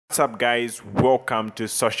What's up, guys? Welcome to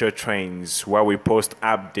Social Trends, where we post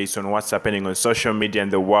updates on what's happening on social media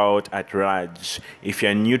and the world at large. If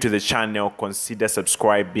you're new to the channel, consider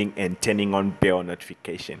subscribing and turning on bell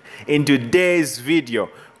notification. In today's video,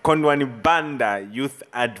 Kondwani Banda, youth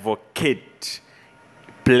advocate,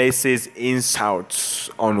 places insults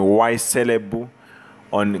on Celeb,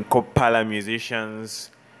 on Kopala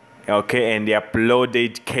musicians, okay, and they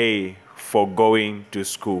uploaded K for going to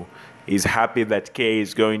school. He's happy that K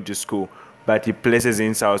is going to school, but he places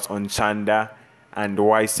insults on Chanda and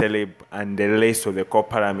Celeb and the rest of the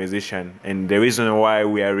Kopala musician. And the reason why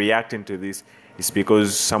we are reacting to this is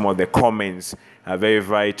because some of the comments are very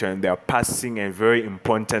vital and they are passing a very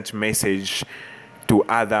important message to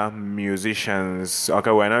other musicians.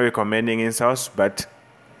 Okay, we're not recommending insults, but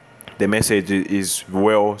the message is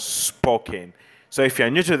well spoken. So if you're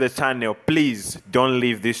new to the channel, please don't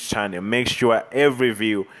leave this channel. Make sure every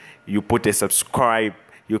view you put a subscribe,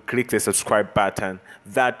 you click the subscribe button.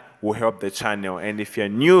 That will help the channel. And if you're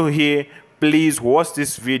new here, please watch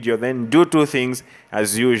this video, then do two things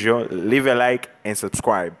as usual. Leave a like and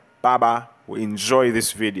subscribe. Baba, we enjoy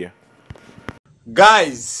this video.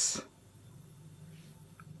 Guys,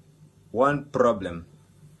 one problem.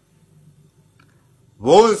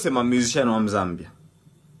 Wonse ma musician wa Mzambia.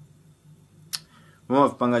 Mama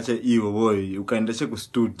vipanga cha iyo boy, ukaenda ku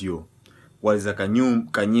studio. Waliza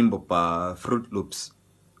kanyimbo pa Fruit Loops.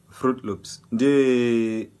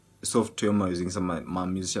 Ndi software ma using some ma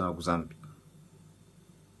musician wa Zambia.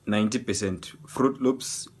 90% Fruit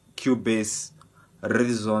Loops, Cubase,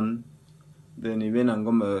 Reason, then even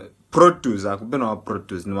ngoma Pro Tools. Akupena wa Pro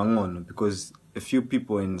Tools ni wangono because a few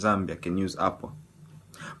people in Zambia can use Apple.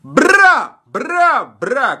 Bra!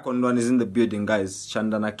 Kondwani is in the building, guys.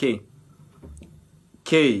 Chanda na K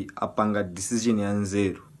apanga decision ya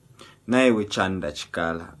nzeru. Naewe Chanda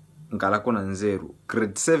chikala. Nkala kona nzeru.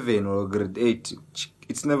 Grade 7 or grade 8.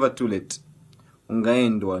 It's never too late.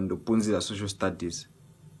 Ungaendo ando punzi la social studies.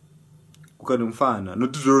 Kukani mfana.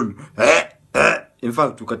 Notuzonu. In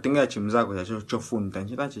fact, ukatenga chimzako cha chofunta.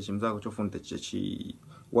 Nchita chimzako chofunta chachi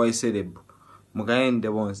Celeb. Mukaende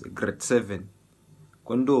once grade 7.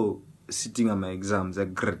 Kondo sitting on my exams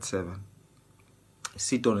at grade 7.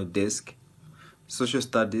 Sit on a desk. Social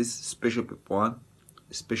studies, special paper 1,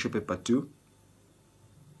 special paper 2.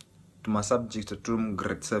 To my subject at room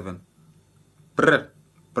grade 7.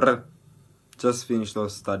 Just finish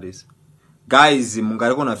those studies. Guys,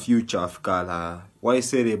 mungareko na future afkala.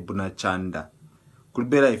 Celeb na Chanda.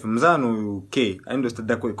 Kulbera if mzano UK, I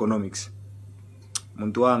understand economics.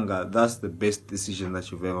 Muntuanga, that's the best decision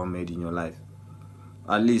that you've ever made in your life.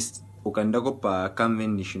 At least ukaenda pa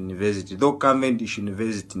Cavendish University. Though Cavendish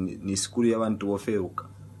University ni school ya bantu wafeuka.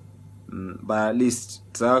 But at least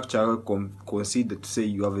consider to say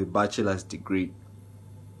you have a bachelor's degree.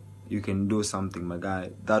 You can do something, my guy.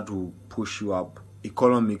 That will push you up.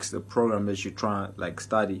 Economics, the program that you try like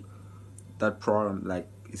study, that program like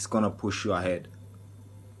it's gonna push you ahead.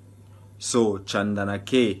 So Chanda na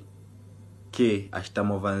K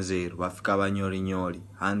ashitamo vanzeru wafika banyori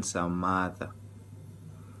handsome mother.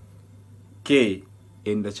 K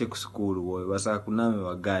enda check school boy basa kuname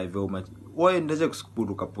wa guy very much boy enda check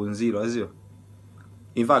school kapunziro azio.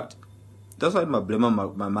 In fact, that's why my blame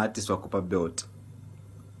my artist wa Kopa belt.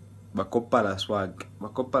 Kopala swag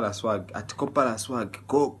at Kopala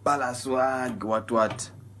swag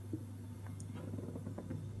what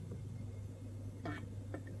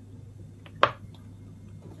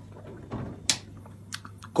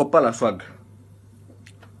Kopala swag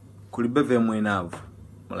kulibeve mwenavu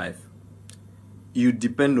my life. You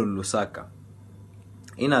depend on Lusaka.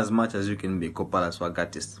 In as much as you can be a Kopala swag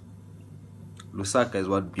artist, Lusaka is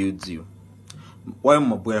what builds you. Why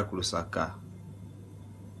mabwela ku Lusaka?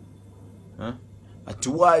 Ati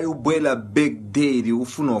why ubwela big daddy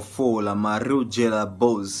ufuno fola maru jela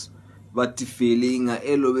boss bati feelinga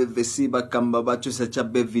elowe vesiba kamba bacho sacha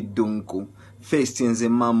bevidunku first yenze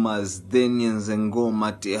mamas then yenze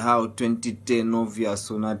ngoma te how 2010 ovya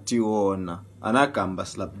sonationa anakamba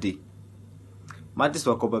slapdee. Matis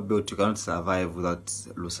wa Kopa belt, you cannot survive without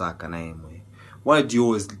Lusaka na emwe. Why do you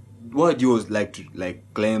always like to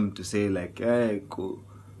claim to say like, hey,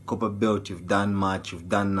 Kopa belt, you've done much, you've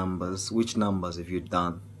done numbers. Which numbers have you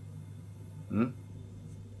done? You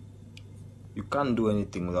can't do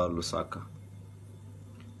anything without Lusaka.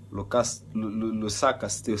 Lusaka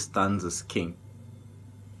still stands as king.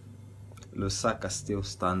 Lusaka still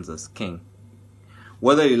stands as king.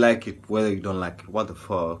 Whether you like it, whether you don't like it, what the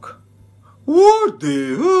fuck? What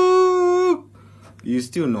the fuck? You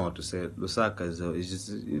still know how to say it. Lusaka is just,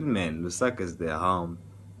 man, Lusaka is the ham.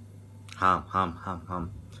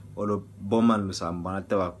 olo Bowman Lusamba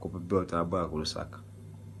natawa kupa belt aboya kulusaka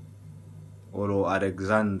olo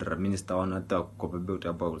Alexandra minister wanatawa kupa belt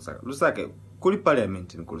aboya kulusaka Lusaka kuli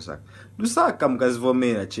parliament in kulusaka Lusaka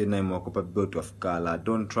mkazivomera chena imwa kupa belt afukala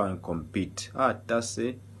don't try and compete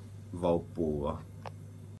tase vaupuwa.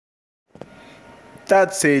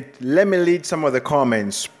 That's it. Let me read some of the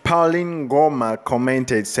comments. Pauline Goma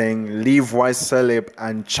commented saying, leave White Celeb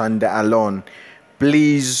and Chanda alone,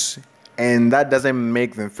 please. And that doesn't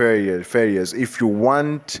make them failures. If you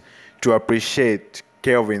want to appreciate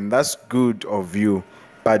Kelvin, that's good of you.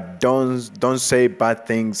 But don't say bad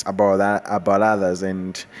things about others.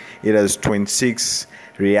 And it has 26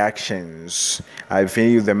 reactions. I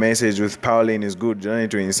feel the message with Pauline is good. You don't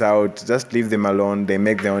need to insult. Just leave them alone. They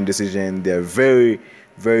make their own decision. They're very,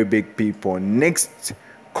 very big people. Next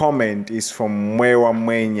comment is from Mwewa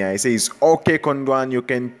Mwenya. It says, okay, Kondwani, you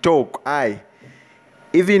can talk.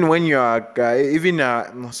 Even when you are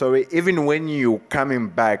even when you coming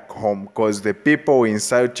back home, because the people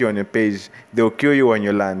insult you on your page, they'll kill you on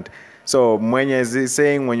your land. So Mwenya is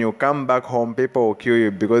saying when you come back home, people will kill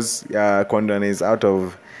you because Kondwani is out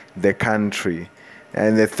of the country.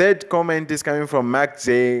 And the third comment is coming from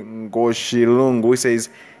macky2 Ngoshilungu, who says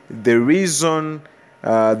the reason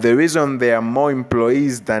there are more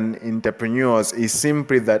employees than entrepreneurs is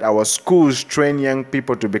simply that our schools train young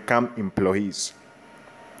people to become employees.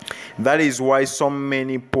 That is why so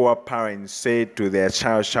many poor parents say to their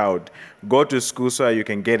child, go to school so you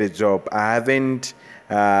can get a job. I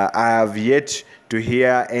have yet to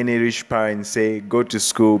hear any rich parents say, go to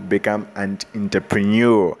school, become an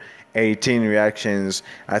entrepreneur. 18 reactions.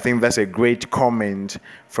 I think that's a great comment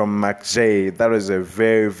from macky2. That was a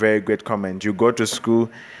very, very great comment. You go to school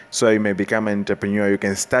so you may become an entrepreneur. You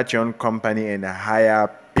can start your own company and hire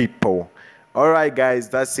people. Alright guys,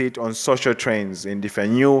 that's it on social trends. And if you're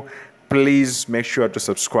new, please make sure to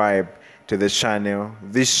subscribe to the channel.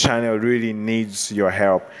 This channel really needs your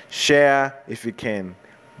help. Share if you can.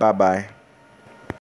 Bye bye.